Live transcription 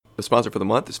The sponsor for the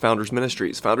month is Founders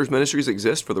Ministries. Founders Ministries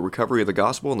exist for the recovery of the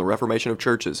gospel and the reformation of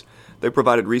churches. They've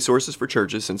provided resources for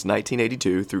churches since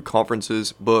 1982 through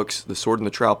conferences, books, the Sword in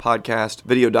the Trowel podcast,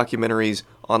 video documentaries,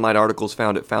 online articles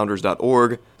found at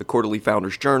founders.org, the quarterly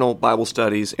Founders Journal, Bible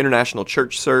studies, International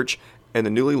Church Search, and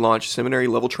the newly launched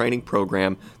seminary-level training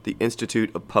program, the Institute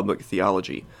of Public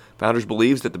Theology. Founders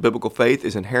believes that the biblical faith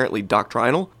is inherently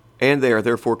doctrinal, and they are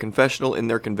therefore confessional in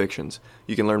their convictions.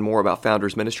 You can learn more about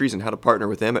Founders Ministries and how to partner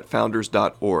with them at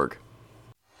founders.org.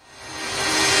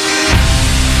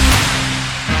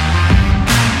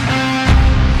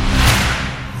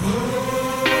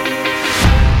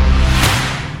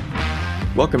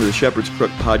 Welcome to the Shepherd's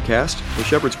Crook podcast. The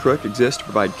Shepherd's Crook exists to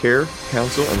provide care,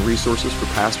 counsel, and resources for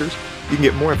pastors. You can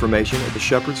get more information at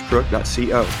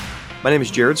theshepherdscrook.co. My name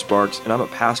is Jared Sparks, and I'm a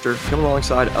pastor coming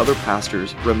alongside other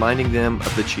pastors, reminding them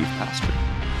of the chief pastor.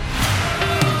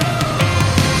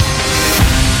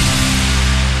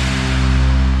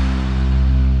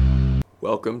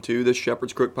 Welcome to the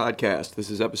Shepherd's Crook podcast.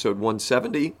 This is episode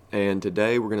 170, and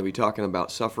today we're going to be talking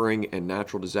about suffering and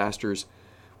natural disasters.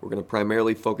 We're going to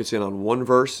primarily focus in on one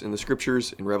verse in the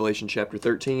scriptures in Revelation chapter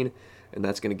 13, and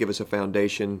that's going to give us a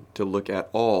foundation to look at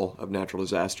all of natural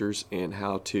disasters and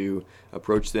how to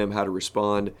approach them, how to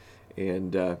respond,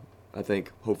 and I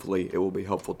think hopefully it will be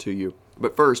helpful to you.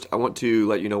 But first, I want to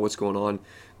let you know what's going on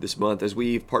this month. As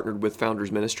we've partnered with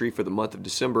Founders Ministry for the month of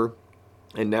December,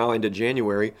 and now into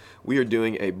January, we are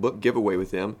doing a book giveaway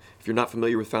with them. If you're not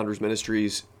familiar with Founders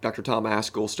Ministries, Dr. Tom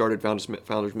Ascol started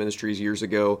Founders Ministries years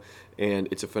ago, and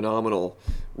it's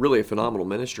really a phenomenal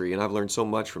ministry. And I've learned so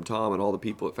much from Tom and all the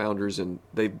people at Founders, and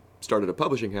they've started a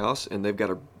publishing house, and they've got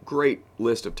a great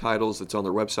list of titles that's on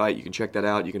their website. You can check that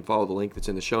out. You can follow the link that's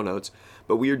in the show notes.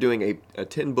 But we are doing a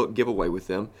 10-book giveaway with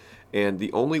them. And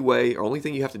the only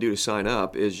thing you have to do to sign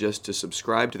up is just to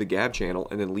subscribe to the Gab channel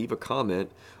and then leave a comment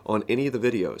on any of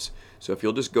the videos. So if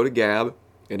you'll just go to Gab,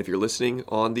 and if you're listening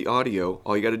on the audio,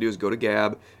 all you got to do is go to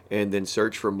Gab and then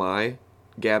search for my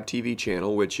Gab TV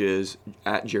channel, which is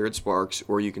at Jared Sparks,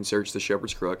 or you can search the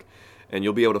Shepherd's Crook, and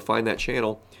you'll be able to find that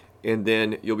channel, and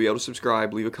then you'll be able to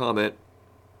subscribe, leave a comment,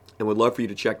 and would love for you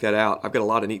to check that out. I've got a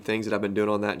lot of neat things that I've been doing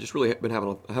on that. Just really been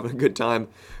having a good time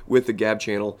with the Gab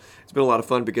channel. It's been a lot of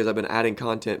fun because I've been adding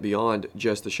content beyond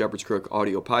just the Shepherd's Crook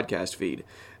audio podcast feed.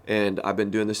 And I've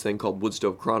been doing this thing called Wood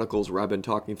Stove Chronicles, where I've been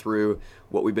talking through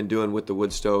what we've been doing with the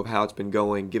wood stove, how it's been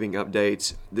going, giving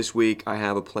updates. This week I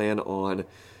have a plan on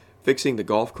fixing the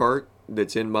golf cart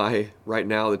that's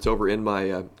that's over in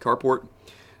my carport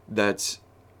that's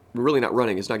really not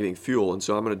running. It's not getting fuel, and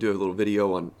so I'm going to do a little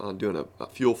video on doing a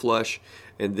fuel flush,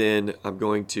 and then I'm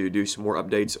going to do some more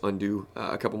updates, undo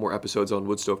a couple more episodes on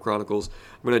Wood Stove Chronicles.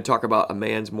 I'm going to talk about a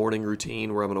man's morning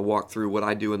routine, where I'm going to walk through what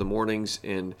I do in the mornings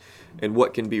and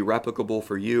what can be replicable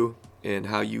for you and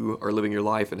how you are living your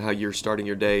life and how you're starting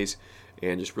your days,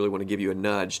 and just really want to give you a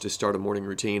nudge to start a morning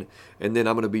routine. And then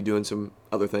I'm going to be doing some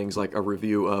other things like a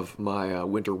review of my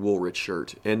winter Woolrich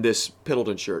shirt and this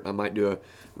Pendleton shirt. I might do a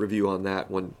review on that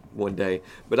one day.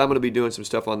 But I'm going to be doing some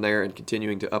stuff on there and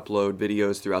continuing to upload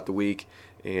videos throughout the week.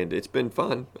 And it's been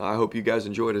fun. I hope you guys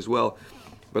enjoy it as well.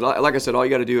 But like I said, all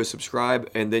you got to do is subscribe,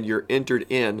 and then you're entered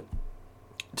in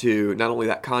to not only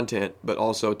that content, but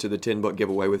also to the 10-book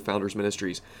giveaway with Founders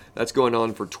Ministries. That's going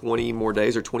on for 20 more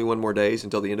days or 21 more days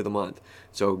until the end of the month.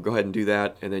 So go ahead and do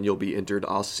that, and then you'll be entered.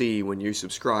 I'll see when you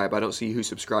subscribe. I don't see who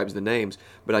subscribes the names,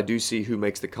 but I do see who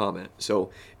makes the comment. So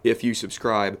if you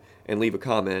subscribe and leave a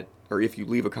comment, or if you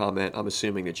leave a comment, I'm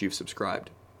assuming that you've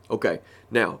subscribed. Okay,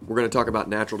 now we're going to talk about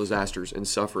natural disasters and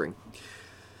suffering.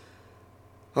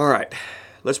 All right,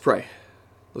 let's pray.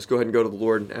 Let's go ahead and go to the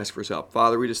Lord and ask for his help.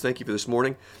 Father, we just thank you for this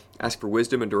morning. Ask for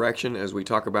wisdom and direction as we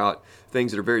talk about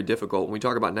things that are very difficult. When we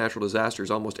talk about natural disasters,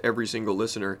 almost every single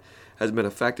listener has been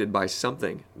affected by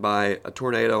something, by a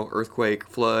tornado, earthquake,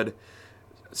 flood,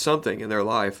 something in their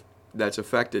life that's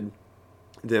affected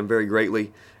them very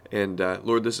greatly. And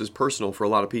Lord, this is personal for a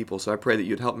lot of people, so I pray that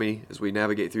you'd help me as we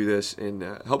navigate through this, and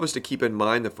help us to keep in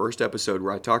mind the first episode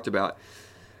where I talked about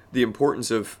the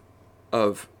importance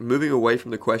of moving away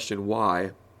from the question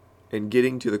why and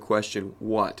getting to the question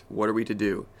what. What are we to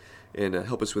do? And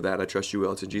help us with that. I trust you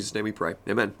will. It's in Jesus' name we pray.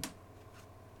 Amen.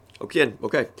 Okay.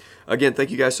 Again,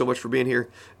 thank you guys so much for being here.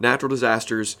 Natural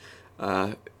disasters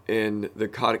in the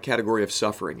category of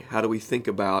suffering. How do we think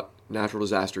about natural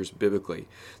disasters biblically?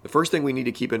 The first thing we need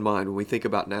to keep in mind when we think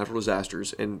about natural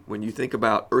disasters, and when you think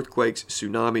about earthquakes,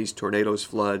 tsunamis, tornadoes,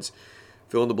 floods,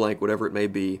 fill in the blank, whatever it may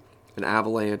be, an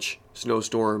avalanche,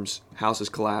 snowstorms, houses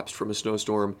collapsed from a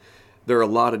snowstorm, there are a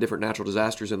lot of different natural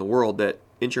disasters in the world that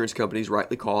insurance companies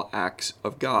rightly call acts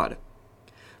of God.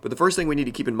 But the first thing we need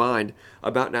to keep in mind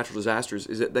about natural disasters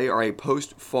is that they are a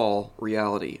post-fall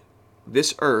reality.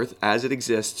 This earth, as it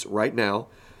exists right now,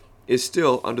 is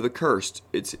still under the curse.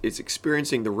 It's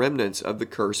experiencing the remnants of the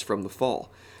curse from the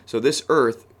fall. So this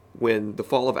earth, when the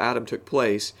fall of Adam took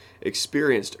place,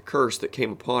 experienced a curse that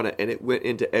came upon it, and it went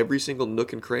into every single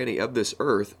nook and cranny of this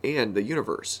earth and the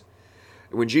universe.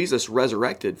 And when Jesus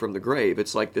resurrected from the grave,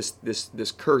 it's like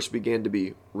this curse began to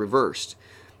be reversed,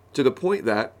 to the point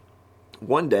that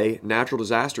one day natural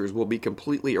disasters will be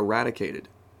completely eradicated.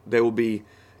 They will be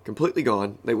completely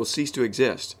gone. They will cease to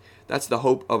exist. That's the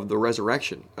hope of the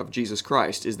resurrection of Jesus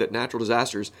Christ, is that natural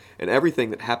disasters and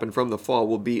everything that happened from the fall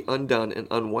will be undone and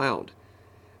unwound.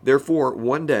 Therefore,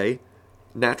 one day,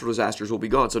 natural disasters will be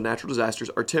gone. So natural disasters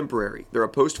are temporary. They're a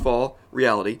post-fall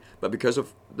reality, but because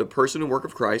of the person and work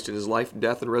of Christ in his life,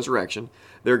 death, and resurrection,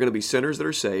 there are going to be sinners that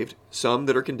are saved, some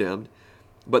that are condemned,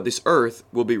 but this earth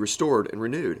will be restored and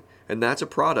renewed. And that's a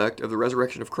product of the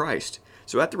resurrection of Christ.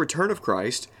 So at the return of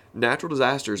Christ, natural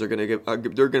disasters are going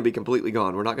to be completely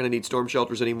gone. We're not going to need storm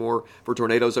shelters anymore for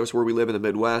tornadoes. That's where we live in the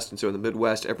Midwest. And so in the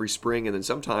Midwest, every spring, and then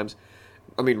sometimes,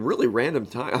 really random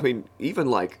time. Even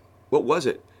like, what was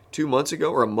it, 2 months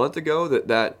ago or a month ago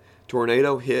that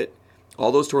tornado hit?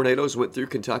 All those tornadoes went through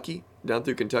Kentucky, down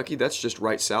through Kentucky. That's just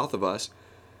right south of us.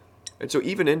 And so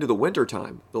even into the winter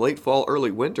time, the late fall,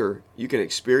 early winter, you can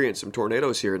experience some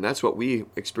tornadoes here. And that's what we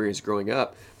experienced growing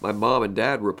up. My mom and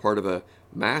dad were part of a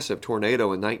massive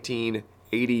tornado in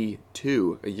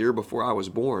 1982, a year before I was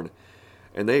born.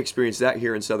 And they experienced that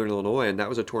here in southern Illinois. And that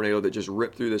was a tornado that just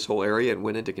ripped through this whole area and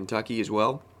went into Kentucky as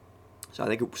well. So I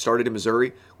think it started in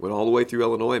Missouri, went all the way through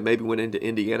Illinois, and maybe went into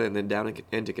Indiana and then down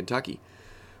into Kentucky.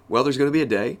 Well, there's going to be a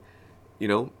day,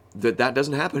 that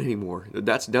doesn't happen anymore.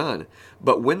 That's done.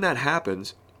 But when that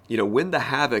happens, when the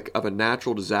havoc of a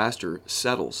natural disaster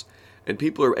settles and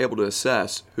people are able to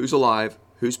assess who's alive,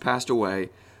 who's passed away,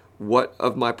 what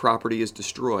of my property is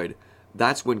destroyed,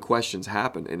 that's when questions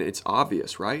happen. And it's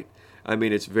obvious, right?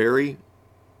 It's very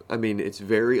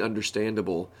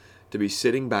understandable to be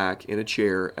sitting back in a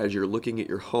chair as you're looking at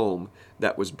your home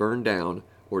that was burned down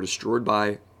or destroyed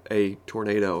by a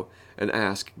tornado and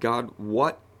ask, God,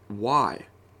 why? Why?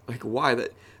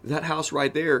 That house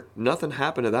right there, nothing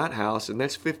happened to that house, and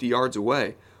that's 50 yards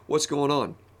away. What's going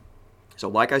on? So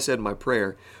like I said in my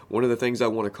prayer, one of the things I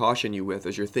want to caution you with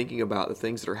as you're thinking about the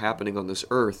things that are happening on this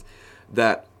earth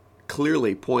that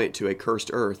clearly point to a cursed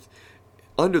earth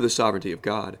under the sovereignty of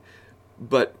God.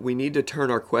 But we need to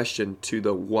turn our question to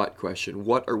the what question.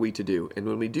 What are we to do? And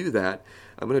when we do that,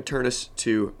 I'm going to turn us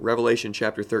to Revelation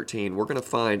chapter 13. We're going to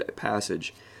find a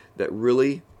passage that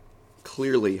really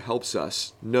clearly helps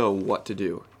us know what to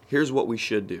do. Here's what we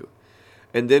should do.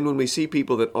 And then when we see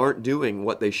people that aren't doing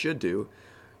what they should do,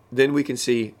 then we can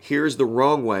see here's the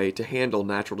wrong way to handle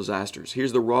natural disasters.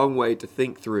 Here's the wrong way to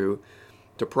think through,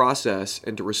 to process,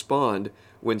 and to respond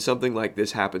when something like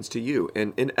this happens to you.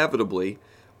 And inevitably,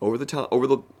 over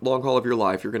the long haul of your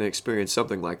life, you're going to experience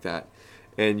something like that,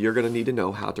 and you're going to need to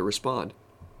know how to respond.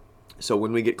 So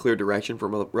when we get clear direction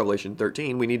from Revelation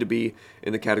 13, we need to be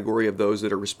in the category of those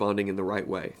that are responding in the right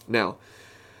way. Now,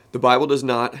 the Bible does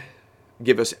not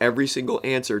give us every single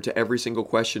answer to every single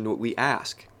question that we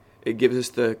ask. It gives us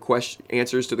the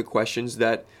answers to the questions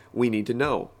that we need to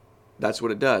know. That's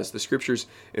what it does. The scriptures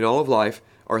in all of life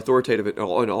are authoritative in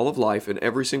all of life, and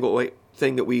every single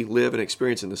thing that we live and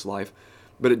experience in this life.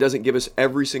 But it doesn't give us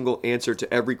every single answer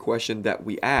to every question that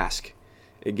we ask.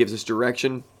 It gives us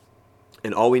direction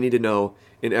and all we need to know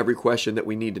in every question that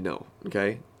we need to know.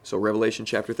 Okay? So Revelation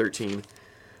chapter 13,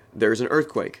 there's an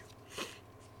earthquake.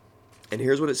 And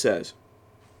here's what it says.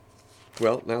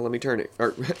 Well, now let me turn it.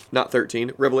 Or, not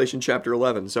 13, Revelation chapter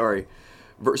 11, sorry.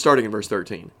 Starting in verse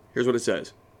 13. Here's what it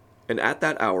says. And at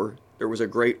that hour, there was a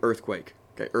great earthquake.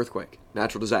 Okay, earthquake,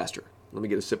 natural disaster. Let me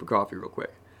get a sip of coffee real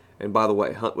quick. And by the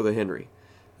way, hunt with a Henry.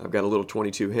 I've got a little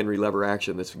 22 Henry lever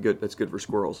action that's good for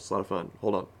squirrels. It's a lot of fun.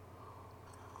 Hold on.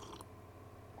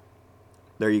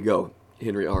 There you go,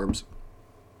 Henry Arms.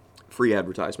 Free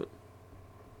advertisement.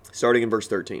 Starting in verse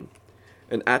 13.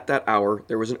 And at that hour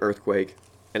there was an earthquake,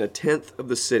 and 1/10 of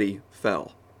the city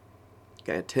fell.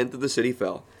 Okay, 1/10 of the city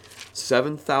fell.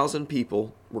 7,000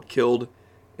 people were killed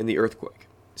in the earthquake.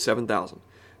 7,000.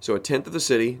 So 1/10 of the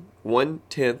city,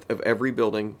 1/10 of every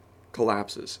building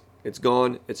collapses. It's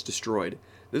gone, it's destroyed.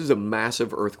 This is a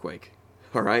massive earthquake,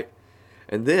 all right?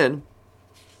 And then,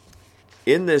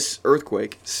 in this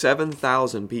earthquake,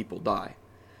 7,000 people die.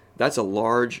 That's a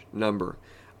large number.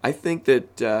 I think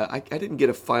that, I didn't get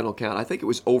a final count. I think it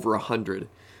was over 100.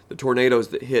 The tornadoes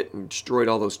that hit and destroyed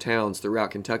all those towns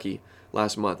throughout Kentucky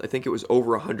last month, I think it was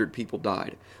over 100 people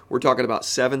died. We're talking about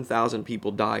 7,000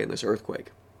 people die in this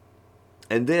earthquake.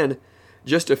 And then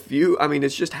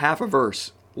it's just half a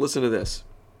verse. Listen to this.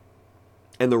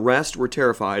 And the rest were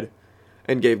terrified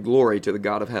and gave glory to the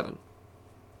God of heaven.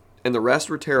 And the rest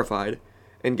were terrified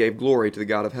and gave glory to the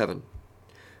God of heaven.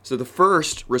 So the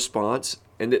first response,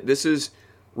 and this is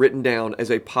written down as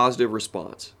a positive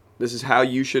response. This is how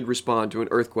you should respond to an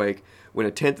earthquake when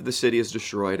a tenth of the city is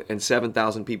destroyed and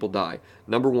 7,000 people die.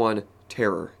 Number one,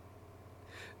 terror.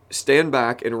 Stand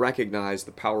back and recognize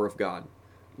the power of God.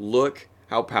 Look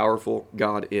how powerful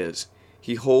God is.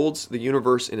 He holds the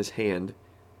universe in his hand,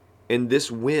 and this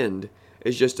wind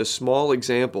is just a small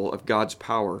example of God's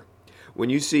power. When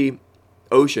you see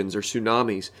oceans or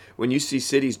tsunamis, when you see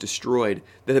cities destroyed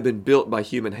that have been built by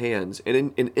human hands, and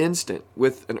in an instant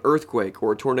with an earthquake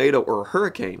or a tornado or a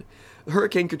hurricane.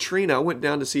 Hurricane Katrina, I went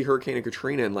down to see Hurricane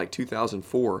Katrina in like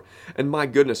 2004, and my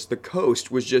goodness, the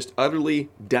coast was just utterly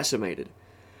decimated.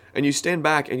 And you stand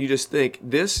back and you just think,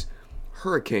 this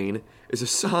hurricane is a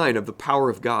sign of the power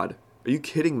of God. Are you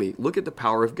kidding me? Look at the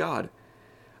power of God.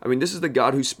 I mean, this is the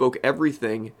God who spoke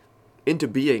everything into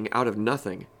being out of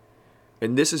nothing.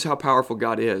 And this is how powerful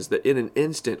God is, that in an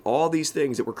instant, all these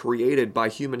things that were created by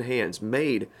human hands,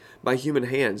 made by human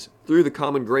hands, through the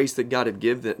common grace that God had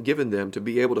given them to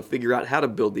be able to figure out how to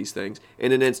build these things,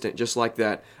 in an instant, just like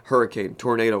that, hurricane,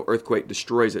 tornado, earthquake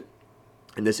destroys it.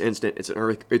 In this instant, it's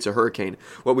a hurricane.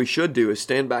 What we should do is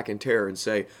stand back in terror and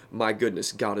say, my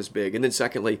goodness, God is big. And then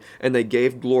secondly, and they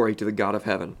gave glory to the God of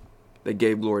heaven. They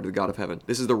gave glory to the God of heaven.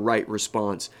 This is the right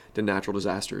response to natural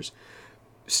disasters.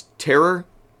 Terror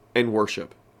and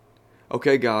worship.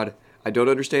 Okay, God, I don't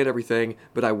understand everything,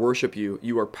 but I worship you.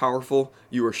 You are powerful.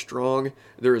 You are strong.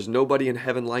 There is nobody in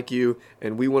heaven like you,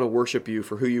 and we want to worship you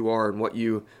for who you are and what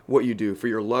you do. For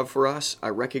your love for us, I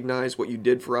recognize what you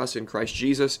did for us in Christ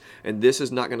Jesus, and this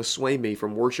is not going to sway me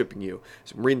from worshiping you.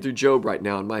 So I'm reading through Job right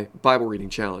now in my Bible reading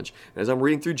challenge. And as I'm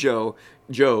reading through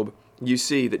Job, you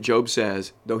see that Job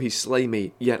says, though he slay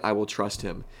me, yet I will trust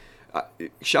him.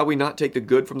 Shall we not take the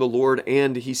good from the Lord?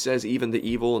 And he says even the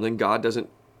evil, and then God doesn't,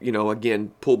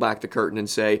 again, pull back the curtain and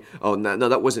say, oh, no,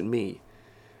 that wasn't me.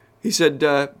 He said,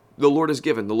 the Lord has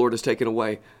given, the Lord has taken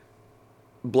away.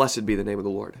 Blessed be the name of the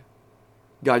Lord.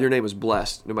 God, your name is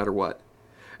blessed no matter what.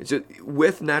 So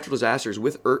with natural disasters,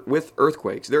 with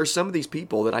earthquakes, there are some of these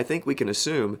people that I think we can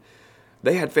assume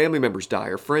they had family members die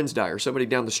or friends die or somebody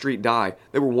down the street die.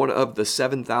 They were one of the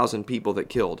 7,000 people that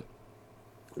killed.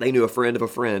 They knew a friend of a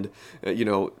friend,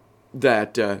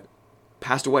 that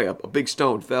passed away. A big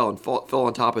stone fell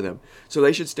on top of them. So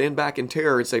they should stand back in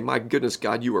terror and say, my goodness,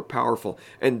 God, you are powerful.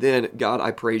 And then, God,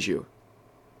 I praise you.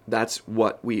 That's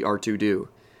what we are to do.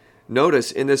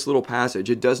 Notice in this little passage,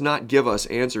 it does not give us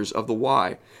answers of the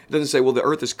why. It doesn't say, well, the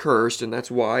earth is cursed, and that's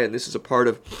why, and this is a part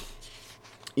of,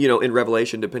 in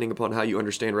Revelation, depending upon how you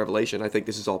understand Revelation. I think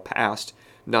this is all past,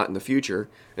 not in the future,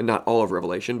 and not all of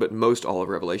Revelation, but most all of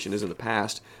Revelation is in the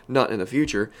past, not in the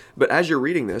future. But as you're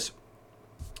reading this,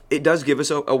 it does give us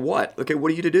a what. Okay,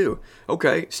 what are you to do?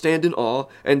 Okay, stand in awe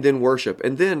and then worship.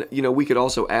 And then, we could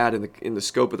also add in the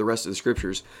scope of the rest of the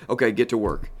scriptures, okay, get to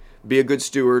work. Be a good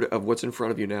steward of what's in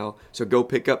front of you now. So go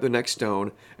pick up the next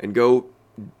stone and go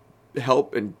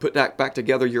help and put that back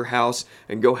together your house,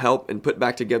 and go help and put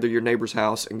back together your neighbor's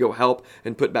house, and go help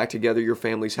and put back together your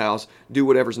family's house. Do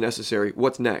whatever's necessary.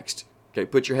 What's next? Okay,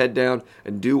 put your head down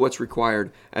and do what's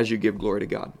required as you give glory to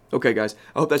God. Okay, guys,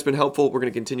 I hope that's been helpful. We're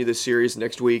going to continue this series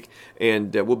next week,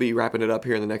 and we'll be wrapping it up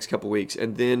here in the next couple weeks.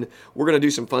 And then we're going to do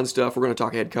some fun stuff. We're going to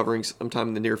talk head coverings sometime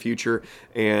in the near future,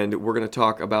 and we're going to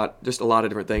talk about just a lot of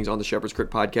different things on the Shepherd's Crook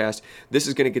podcast. This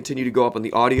is going to continue to go up on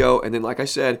the audio, and then, like I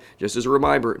said, just as a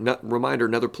reminder,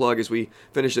 another plug as we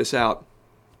finish this out,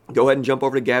 go ahead and jump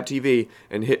over to Gab TV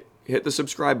and hit the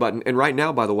subscribe button. And right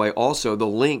now, by the way, also the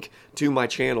link to my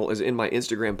channel is in my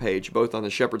Instagram page, both on the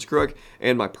Shepherd's Crook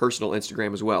and my personal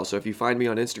Instagram as well. So if you find me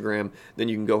on Instagram, then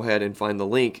you can go ahead and find the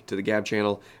link to the Gab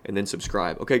channel and then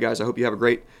subscribe. Okay, guys, I hope you have a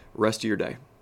great rest of your day.